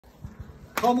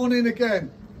Come on in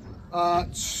again.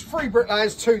 3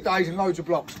 bricklayers, 2 days and loads of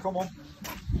blocks. Come on.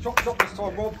 Chop this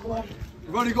time, Rob. Come on.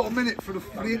 We've only got a minute for the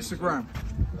Instagram.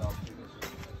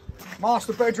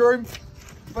 Master bedroom.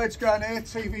 Bed's going there.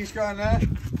 TV's going there.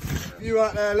 You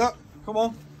out there, look. Come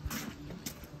on.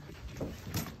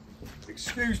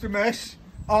 Excuse the mess.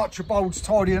 Archibald's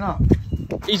tidying up.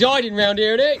 He's hiding round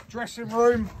here, isn't he? Dressing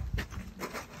room.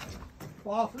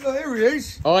 Bath. Look, here he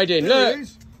is. Hiding, look. He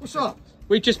is. What's up?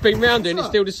 We've just been round it and it's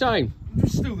still the same.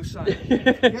 It's still the same.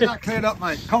 Get that cleared up,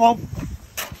 mate. Come on.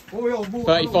 What are we on?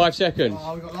 35 seconds.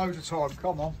 Oh, we've got loads of time.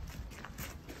 Come on.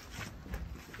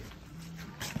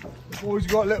 Boys,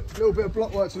 you've got a little bit of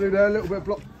block work to do there. A little bit of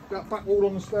block, that back wall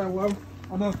on the stairwell.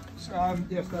 On the,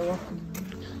 yeah, stairwell.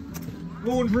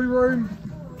 Laundry room.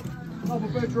 Another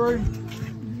bedroom.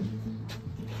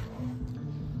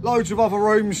 Loads of other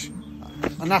rooms.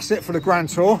 And that's it for the grand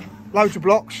tour. Loads of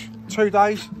blocks. 2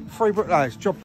 days. 3 bricklayers. Job.